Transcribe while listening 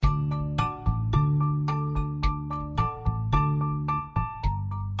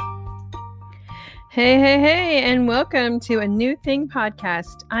Hey, hey, hey, and welcome to a New Thing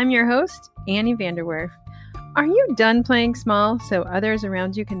podcast. I'm your host, Annie Vanderwerf. Are you done playing small so others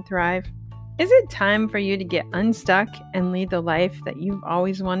around you can thrive? Is it time for you to get unstuck and lead the life that you've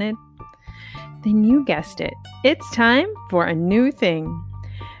always wanted? Then you guessed it. It's time for a new thing.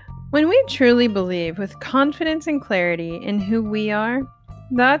 When we truly believe with confidence and clarity in who we are,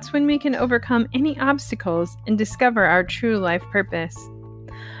 that's when we can overcome any obstacles and discover our true life purpose.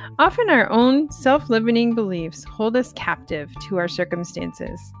 Often our own self-limiting beliefs hold us captive to our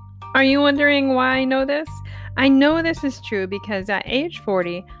circumstances. Are you wondering why I know this? I know this is true because at age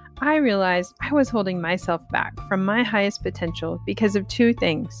 40, I realized I was holding myself back from my highest potential because of two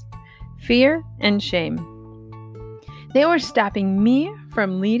things: fear and shame. They were stopping me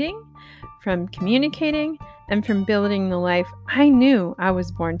from leading, from communicating, and from building the life I knew I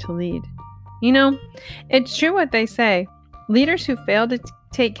was born to lead. You know, it's true what they say. Leaders who fail to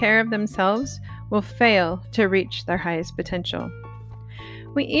take care of themselves will fail to reach their highest potential.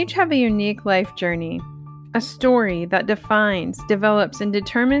 We each have a unique life journey, a story that defines, develops, and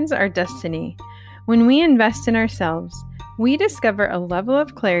determines our destiny. When we invest in ourselves, we discover a level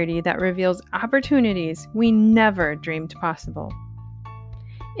of clarity that reveals opportunities we never dreamed possible.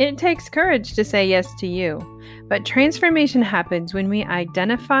 It takes courage to say yes to you, but transformation happens when we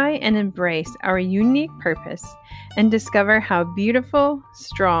identify and embrace our unique purpose and discover how beautiful,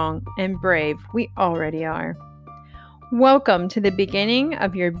 strong, and brave we already are. Welcome to the beginning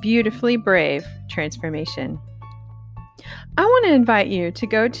of your beautifully brave transformation. I want to invite you to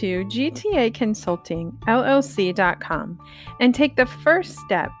go to gtaconsultingllc.com and take the first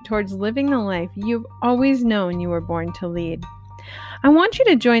step towards living the life you've always known you were born to lead. I want you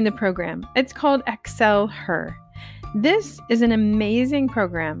to join the program. It's called Excel Her. This is an amazing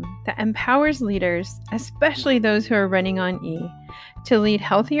program that empowers leaders, especially those who are running on E, to lead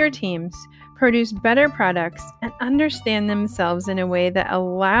healthier teams, produce better products, and understand themselves in a way that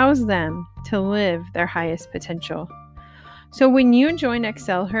allows them to live their highest potential. So when you join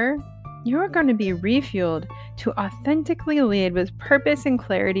Excel Her, you are going to be refueled to authentically lead with purpose and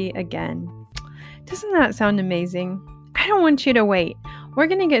clarity again. Doesn't that sound amazing? I don't want you to wait. We're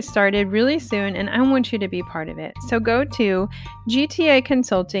going to get started really soon, and I want you to be part of it. So go to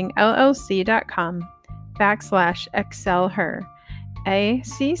gtaconsultingllc.com/excelher, ACCELHER.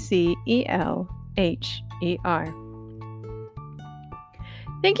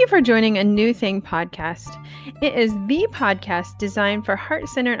 Thank you for joining a New Thing podcast. It is the podcast designed for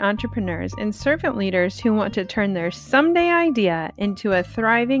heart-centered entrepreneurs and servant leaders who want to turn their someday idea into a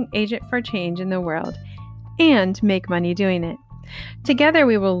thriving agent for change in the world and make money doing it. Together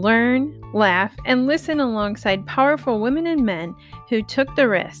we will learn, laugh, and listen alongside powerful women and men who took the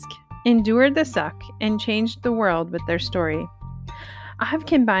risk, endured the suck, and changed the world with their story. I've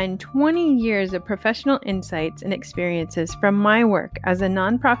combined 20 years of professional insights and experiences from my work as a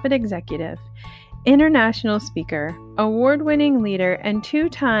nonprofit executive, international speaker, award-winning leader, and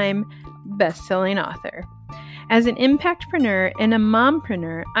two-time best-selling author. As an impactpreneur and a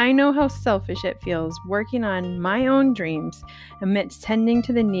mompreneur, I know how selfish it feels working on my own dreams amidst tending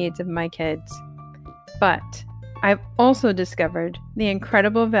to the needs of my kids. But I've also discovered the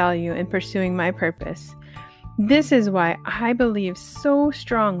incredible value in pursuing my purpose. This is why I believe so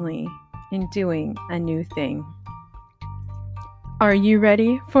strongly in doing a new thing. Are you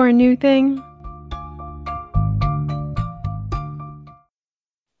ready for a new thing?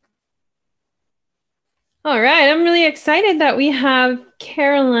 All right, I'm really excited that we have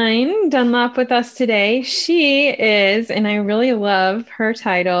Caroline Dunlop with us today. She is, and I really love her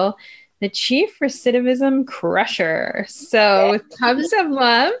title, the Chief Recidivism Crusher. So tubs of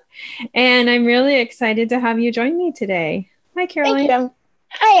love. And I'm really excited to have you join me today. Hi, Caroline. Thank you.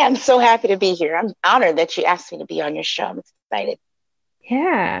 Hi, I'm so happy to be here. I'm honored that you asked me to be on your show. I'm excited.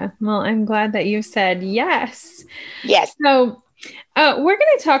 Yeah, well, I'm glad that you said yes. Yes. So we're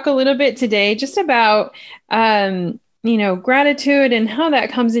going to talk a little bit today just about, gratitude and how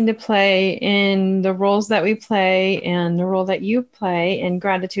that comes into play in the roles that we play and the role that you play and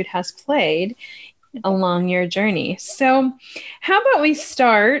gratitude has played along your journey. So how about we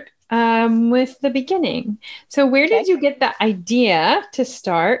start with the beginning? So where did you get the idea to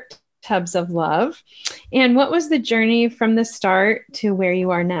start Tubs of Love? And what was the journey from the start to where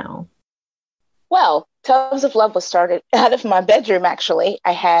you are now? Well, Tubs of Love was started out of my bedroom, actually.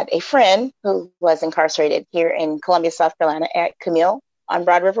 I had a friend who was incarcerated here in Columbia, South Carolina at Camille on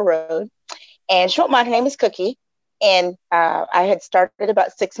Broad River Road. And she won't mind, her name is Cookie. And I had started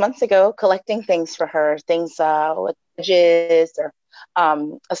about 6 months ago collecting things for her, things with edges or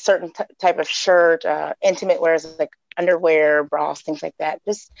a certain type of shirt, intimate wears like underwear, bras, things like that.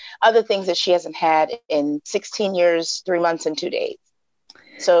 Just other things that she hasn't had in 16 years, 3 months, and 2 days.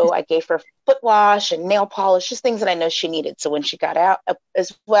 So I gave her foot wash and nail polish, just things that I know she needed. So when she got out,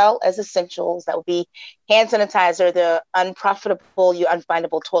 as well as essentials, that would be hand sanitizer, the unprofitable, you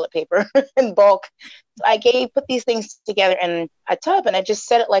unfindable toilet paper in bulk. So put these things together in a tub, and I just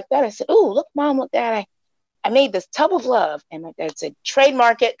set it like that. I said, "Oh, look, Mom, look, Dad, I made this tub of love." And my dad said,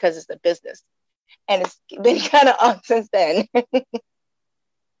 "Trademark it because it's a business." And it's been kind of on since then.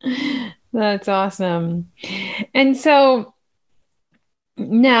 That's awesome. And so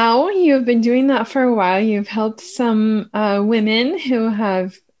now you've been doing that for a while. You've helped some women who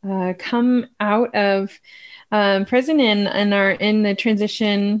have come out of prison and are in the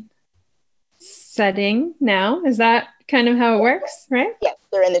transition setting now. Is that kind of how it works, right? Yes,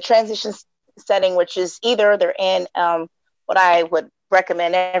 they're in the transition setting, which is either they're in what I would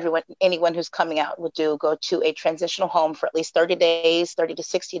recommend anyone who's coming out would do, go to a transitional home for at least 30 days, 30 to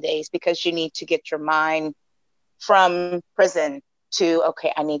 60 days, because you need to get your mind from prison to,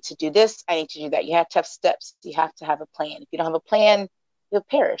 okay, I need to do this, I need to do that. You have to have steps. You have to have a plan. If you don't have a plan, you'll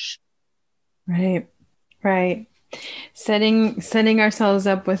perish. Right, right. Setting ourselves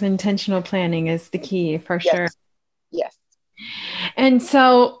up with intentional planning is the key for sure. Yes. And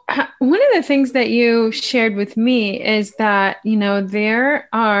so one of the things that you shared with me is that,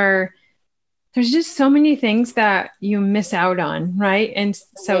 there's just so many things that you miss out on, right? And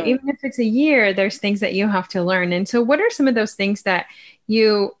so even if it's a year, there's things that you have to learn. And so what are some of those things that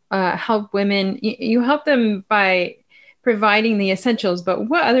you help women? You help them by providing the essentials, but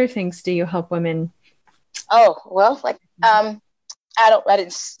what other things do you help women? Oh, well, I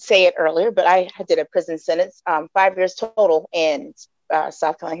didn't say it earlier, but I did a prison sentence, 5 years total in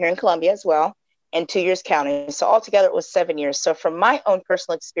South Carolina, here in Columbia as well, and 2 years counting. So altogether it was 7 years. So from my own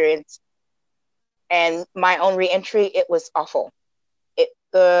personal experience and my own reentry, it was awful.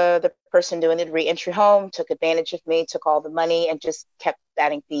 The person doing the reentry home took advantage of me, took all the money, and just kept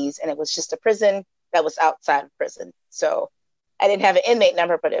adding fees. And it was just a prison that was outside of prison. So I didn't have an inmate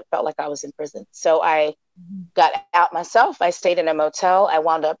number, but it felt like I was in prison. So I got out myself. I stayed in a motel. I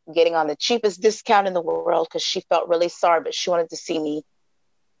wound up getting on the cheapest discount in the world because she felt really sorry, but she wanted to see me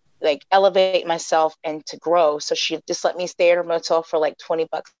elevate myself and to grow. So she just let me stay at her motel for like $20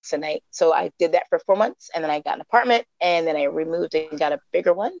 a night. So I did that for 4 months, and then I got an apartment, and then I removed and got a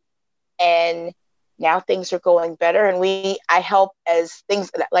bigger one. And now things are going better. And I help as things,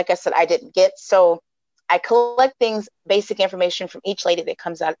 like I said, I didn't get. So I collect basic information from each lady that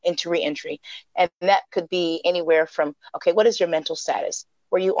comes out into reentry. And that could be anywhere from, okay, what is your mental status?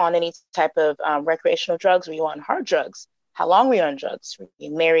 Were you on any type of recreational drugs? Were you on hard drugs? How long were you on drugs? Were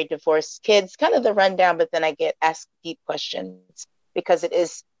you married, divorced, kids? Kind of the rundown, but then I get asked deep questions because it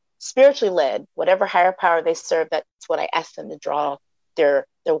is spiritually led. Whatever higher power they serve, that's what I ask them to draw their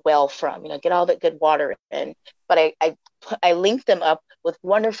well from. Get all that good water in. But I link them up with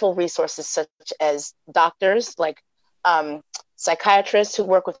wonderful resources such as doctors, like psychiatrists who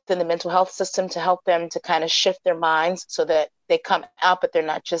work within the mental health system to help them to kind of shift their minds so that they come out, but they're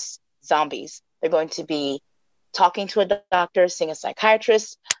not just zombies. They're going to be talking to a doctor, seeing a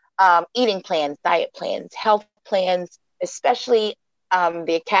psychiatrist, eating plans, diet plans, health plans, especially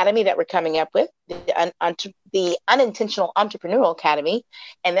the academy that we're coming up with, the Unintentional Entrepreneurial Academy.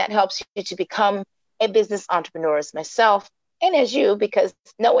 And that helps you to become a business entrepreneur as myself and as you, because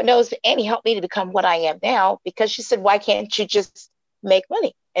no one knows, but Annie helped me to become what I am now, because she said, why can't you just make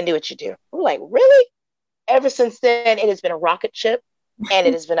money and do what you do? We're like, really? Ever since then, it has been a rocket ship. And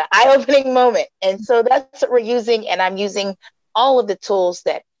it has been an eye-opening moment. And so that's what we're using. And I'm using all of the tools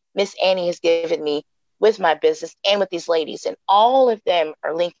that Miss Annie has given me with my business and with these ladies. And all of them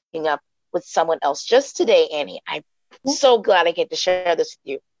are linking up with someone else. Just today, Annie, I'm so glad I get to share this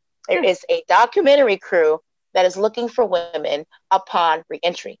with you. There is a documentary crew that is looking for women upon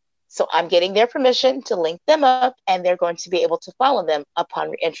reentry. So I'm getting their permission to link them up, and they're going to be able to follow them upon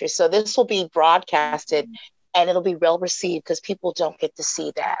reentry. So this will be broadcasted, and it'll be well received because people don't get to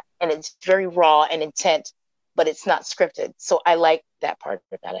see that. And it's very raw and intent, but it's not scripted. So I like that part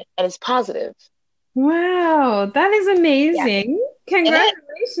about it. And it's positive. Wow, that is amazing. Yeah.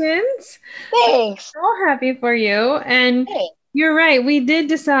 Congratulations. Thanks. I'm so happy for you. And Thanks. You're right. We did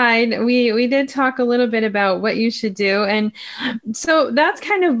decide, we did talk a little bit about what you should do. And so that's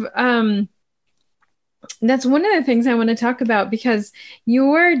kind of, that's one of the things I want to talk about, because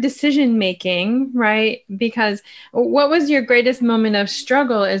your decision making, right? Because what was your greatest moment of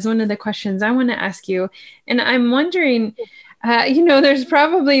struggle is one of the questions I want to ask you. And I'm wondering, there's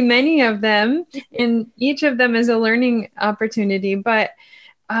probably many of them, and each of them is a learning opportunity. But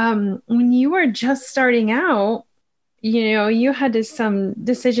when you were just starting out, you had some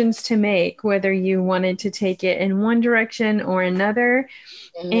decisions to make, whether you wanted to take it in one direction or another.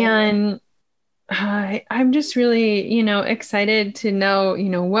 Mm-hmm. And I'm just really, excited to know,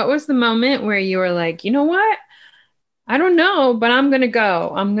 what was the moment where you were like, you know what? I don't know, but I'm going to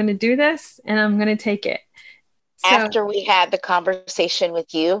go. I'm going to do this and I'm going to take it. So, After we had the conversation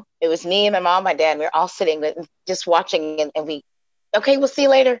with you, it was me and my mom, my dad, and we were all sitting just watching, and we, okay, we'll see you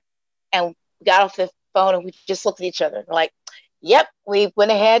later. And we got off the phone and we just looked at each other. We're like, yep, we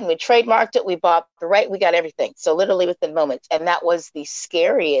went ahead and we trademarked it. We bought the right, we got everything. So literally within moments. And that was the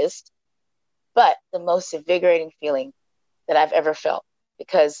scariest, but the most invigorating feeling that I've ever felt,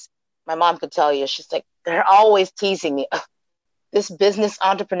 because my mom could tell you, she's like, they're always teasing me. This business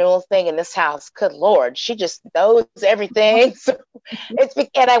entrepreneurial thing in this house, good Lord, she just knows everything. So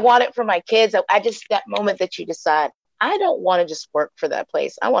and I want it for my kids. I just, that moment that you decide, I don't want to just work for that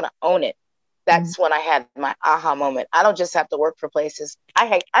place. I want to own it. That's when I had my aha moment. I don't just have to work for places.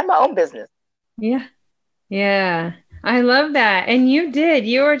 I'm my own business. yeah. Yeah. I love that. And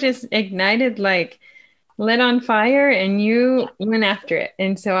you were just ignited, like lit on fire, and you went after it.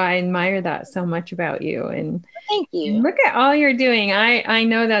 And so I admire that so much about you. Thank And you. look at all you're doing. I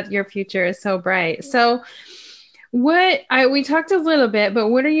know that your future is so bright. So we talked a little bit, but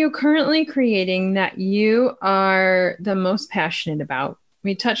what are you currently creating that you are the most passionate about?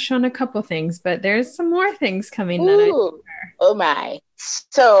 We touched on a couple things, but there's some more things coming that I Ooh, oh my.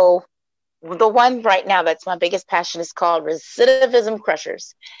 So the one right now that's my biggest passion is called Recidivism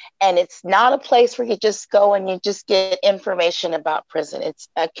Crushers. And it's not a place where you just go and you just get information about prison. It's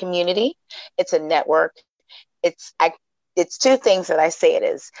a community, it's a network. It's I it's two things that I say it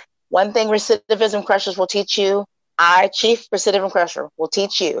is. One thing Recidivism Crushers will teach you, Chief Recidivism Crusher, will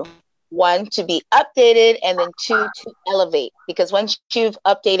teach you, one, to be updated, and then two, to elevate. Because once you've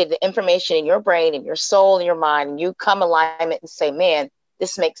updated the information in your brain and your soul and your mind, and you come alignment and say, man,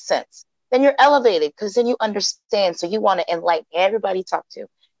 this makes sense, then you're elevated, because then you understand. So you want to enlighten everybody you talk to.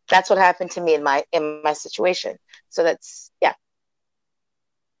 That's what happened to me in my situation. So that's, yeah.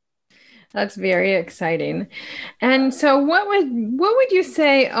 That's very exciting. And so what would you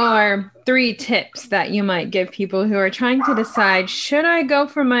say are three tips that you might give people who are trying to decide, should I go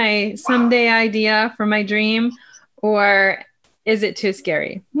for my someday idea, for my dream, or is it too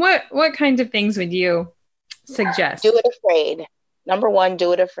scary? What kinds of things would you Do suggest? it afraid. Number one,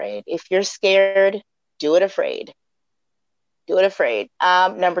 do it afraid. If you're scared, do it afraid. Do it afraid.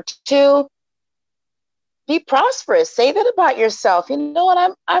 Number two, be prosperous. Say that about yourself. You know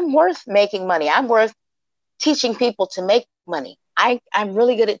what? I'm worth making money. I'm worth teaching people to make money. I'm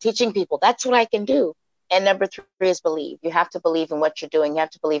really good at teaching people. That's what I can do. And number three is believe. You have to believe in what you're doing. You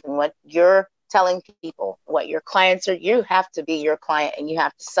have to believe in what you're telling people, what your clients are. You have to be your client and you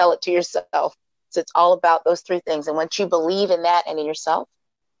have to sell it to yourself. So it's all about those three things. And once you believe in that and in yourself,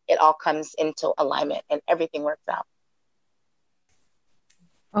 it all comes into alignment and everything works out.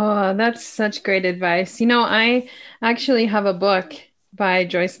 Oh, that's such great advice. I actually have a book by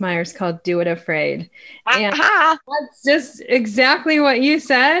Joyce Myers called Do It Afraid. And Aha! that's just exactly what you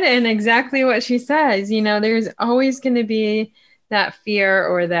said and exactly what she says. There's always going to be that fear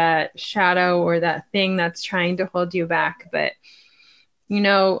or that shadow or that thing that's trying to hold you back. But, when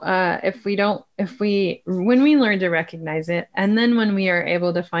we learn to recognize it, and then when we are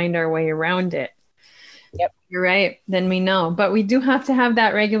able to find our way around it, Yep. you're right, then we know. But we do have to have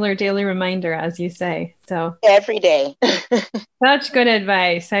that regular daily reminder, as you say. So, Every day. such good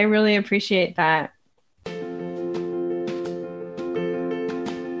advice. I really appreciate that.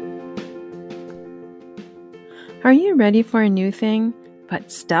 Are you ready for a new thing, but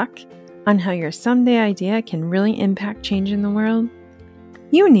stuck on how your someday idea can really impact change in the world?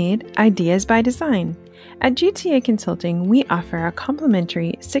 You need Ideas by Design. At GTA Consulting, we offer a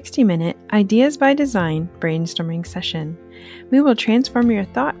complimentary 60-minute Ideas by Design brainstorming session. We will transform your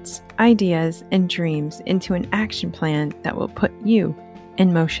thoughts, ideas, and dreams into an action plan that will put you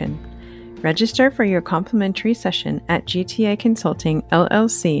in motion. Register for your complimentary session at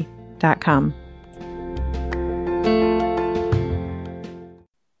gtaconsultingllc.com.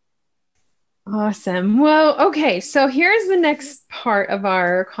 Awesome. Well, okay, so here's the next part of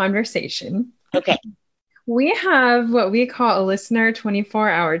our conversation. Okay. We have what we call a listener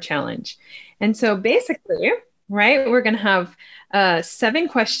 24-hour challenge. And so basically, right, we're going to have 7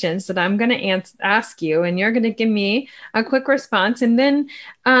 questions that I'm going to ask you, and you're going to give me a quick response. And then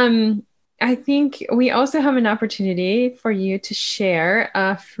I think we also have an opportunity for you to share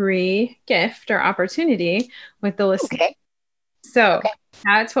a free gift or opportunity with the listener. Okay. So Okay.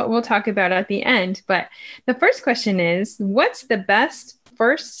 that's what we'll talk about at the end. But the first question is, what's the best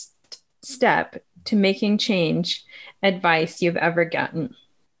first step to making change advice you've ever gotten?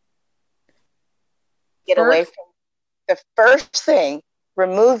 Get away from the first thing,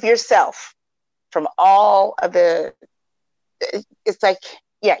 remove yourself from all of it's like,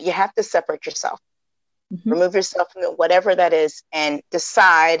 yeah, you have to separate yourself. Mm-hmm. Remove yourself from whatever that is and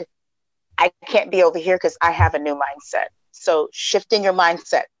decide, I can't be over here because I have a new mindset. So shifting your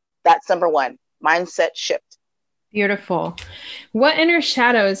mindset, that's number one, mindset shift. Beautiful. What inner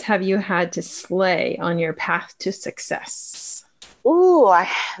shadows have you had to slay on your path to success? Ooh,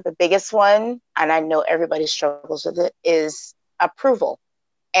 the biggest one, and I know everybody struggles with it, is approval.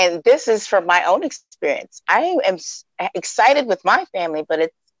 And this is from my own experience. I am excited with my family, but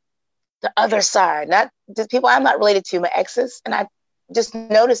it's the other side, not the people I'm not related to, my exes. And I just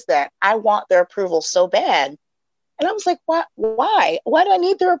noticed that I want their approval so bad. And I was like, what? Why? Why do I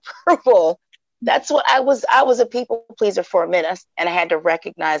need their approval? That's what I was. I was a people pleaser for a minute, and I had to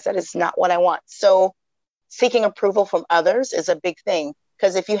recognize that it's not what I want. So seeking approval from others is a big thing.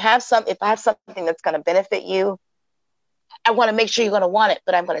 Because if I have something that's going to benefit you, I want to make sure you're going to want it,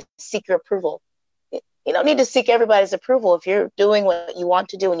 but I'm going to seek your approval. You don't need to seek everybody's approval. If you're doing what you want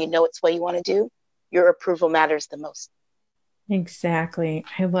to do and you know it's what you want to do, your approval matters the most. Exactly.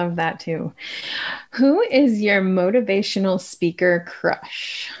 I love that too. Who is your motivational speaker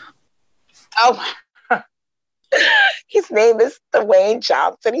crush? Oh, his name is Dwayne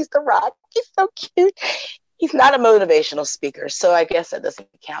Johnson. He's the Rock. He's so cute. He's not a motivational speaker, so I guess that doesn't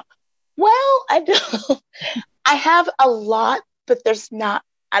count. Well, I do. I have a lot, but I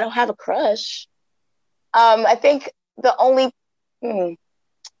don't have a crush. I think the only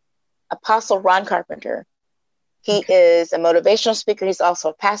Apostle Ron Carpenter. He is a motivational speaker. He's also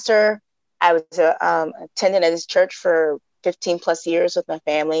a pastor. I was attending at his church for 15 plus years with my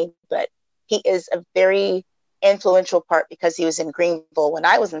family, but he is a very influential part because he was in Greenville when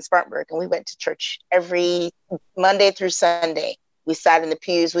I was in Spartanburg, and we went to church every Monday through Sunday. We sat in the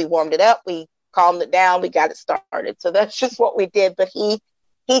pews, we warmed it up, we calmed it down, we got it started. So that's just what we did. But he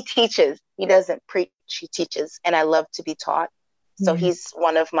teaches. He doesn't preach, he teaches, and I love to be taught. So he's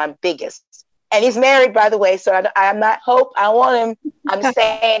one of my biggest. And he's married, by the way, so I'm not hope. I want him. I'm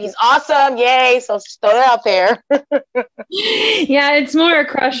saying he's awesome. Yay. So throw it out there. Yeah, it's more a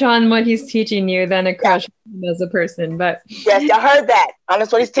crush on what he's teaching you than a crush on him as a person. But yes, y'all heard that.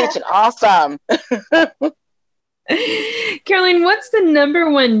 That's what he's teaching. Awesome. Caroline, what's the number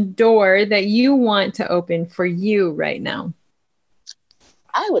one door that you want to open for you right now?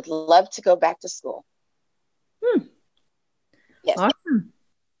 I would love to go back to school. Yes. Awesome.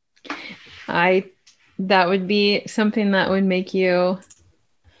 That would be something that would make you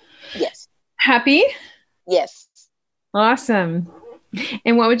happy. Yes. Awesome.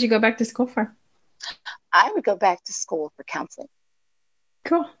 And what would you go back to school for? I would go back to school for counseling.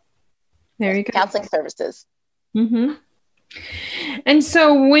 Cool. There you go. Counseling services. Mm-hmm. And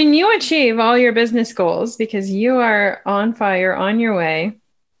so when you achieve all your business goals, because you are on fire, on your way,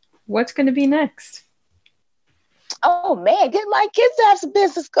 what's going to be next? Oh man, get my kids to have some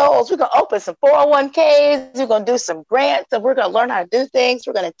business goals. We're going to open some 401ks. We're going to do some grants, and we're going to learn how to do things.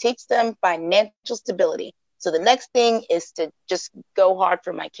 We're going to teach them financial stability. So the next thing is to just go hard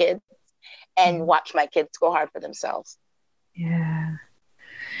for my kids and watch my kids go hard for themselves. Yeah.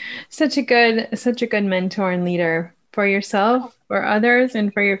 Such a good mentor and leader for yourself, for others,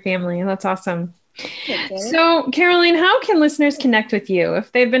 and for your family. That's awesome. Okay. So, Caroline, how can listeners connect with you?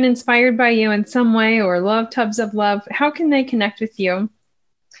 If they've been inspired by you in some way or love Tubs of Love, how can they connect with you?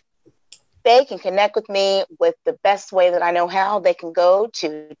 They can connect with me with the best way that I know how. They can go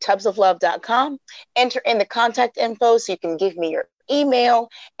to tubsoflove.com, enter in the contact info so you can give me your email,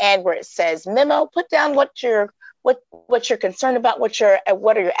 and where it says memo, put down what you're concerned about, what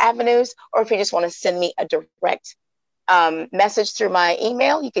are your avenues, or if you just want to send me a direct message through my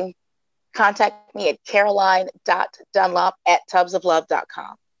email, you can contact me at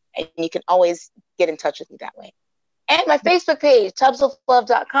caroline.dunlop@tubsoflove.com. And you can always get in touch with me that way. And my Facebook page,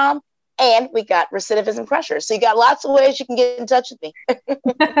 tubsoflove.com. And we got Recidivism Crushers. So you got lots of ways you can get in touch with me.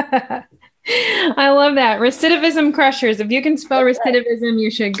 I love that. Recidivism Crushers. If you can spell recidivism, you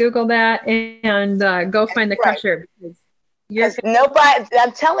should Google that and go find the crusher. Because nobody,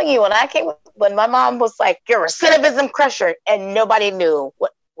 I'm telling you, when my mom was like, you're a recidivism crusher, and nobody knew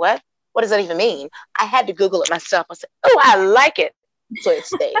what does that even mean? I had to Google it myself. I said, oh, I like it. So it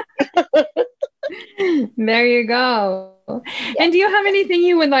stayed. There you go. Yeah. And do you have anything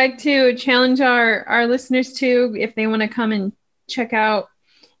you would like to challenge our listeners to if they want to come and check out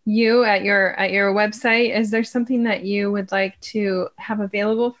you at your website? Is there something that you would like to have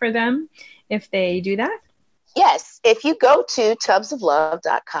available for them if they do that? Yes, if you go to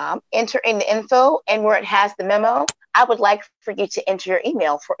tubsoflove.com, enter in the info, and where it has the memo, I would like for you to enter your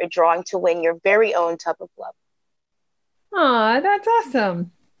email for a drawing to win your very own tub of love. Aw, that's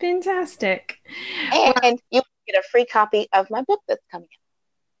awesome. Fantastic. Well, And you get a free copy of my book that's coming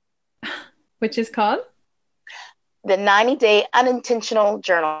out. which is called? The 90-Day Unintentional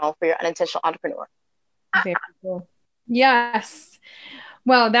Journal for Your Unintentional Entrepreneur. Very cool. Yes.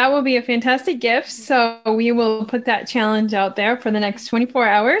 Well, that will be a fantastic gift. So we will put that challenge out there for the next 24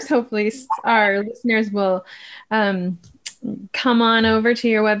 hours. Hopefully our listeners will come on over to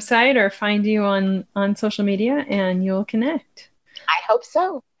your website or find you on social media and you'll connect. I hope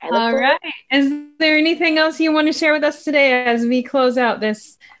so. All right. Is there anything else you want to share with us today as we close out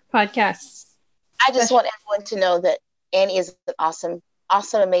this podcast? I just want everyone to know that Annie is an awesome,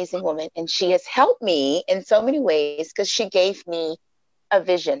 amazing woman. And she has helped me in so many ways because she gave me a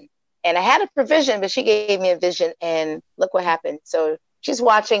vision. And I had a provision, but she gave me a vision. And look what happened. So she's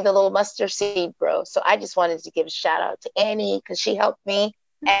watching the little mustard seed grow. So I just wanted to give a shout out to Annie because she helped me.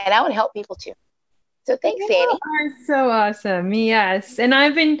 And I would help people too. So thanks, Annie. You are so awesome. Yes. And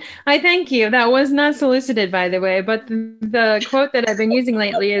I thank you. That was not solicited, by the way, but the quote that I've been using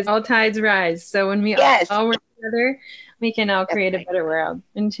lately is all tides rise. So when we all work together, we can all create a better world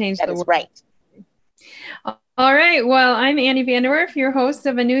and change the world. That's right. All right. Well, I'm Annie Vanderwerf, your host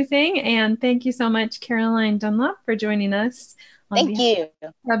of A New Thing. And thank you so much, Caroline Dunlop, for joining us. Thank you.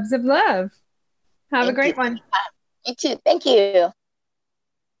 Tubs of Love. Have a great one. You too. Thank you.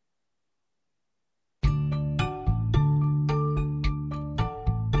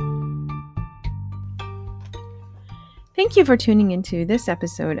 Thank you for tuning into this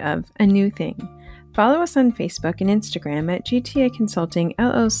episode of A New Thing. Follow us on Facebook and Instagram at GTA Consulting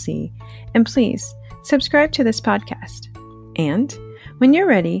LLC, and please subscribe to this podcast. And when you're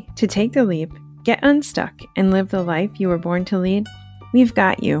ready to take the leap, get unstuck, and live the life you were born to lead, we've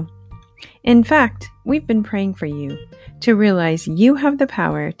got you. In fact, we've been praying for you to realize you have the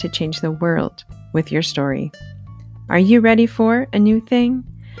power to change the world with your story. Are you ready for a new thing?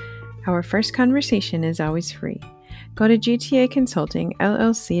 Our first conversation is always free. Go to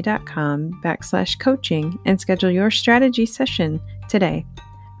gtaconsultingllc.com/coaching and schedule your strategy session today.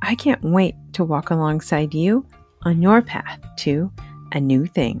 I can't wait to walk alongside you on your path to a new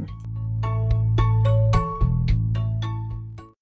thing.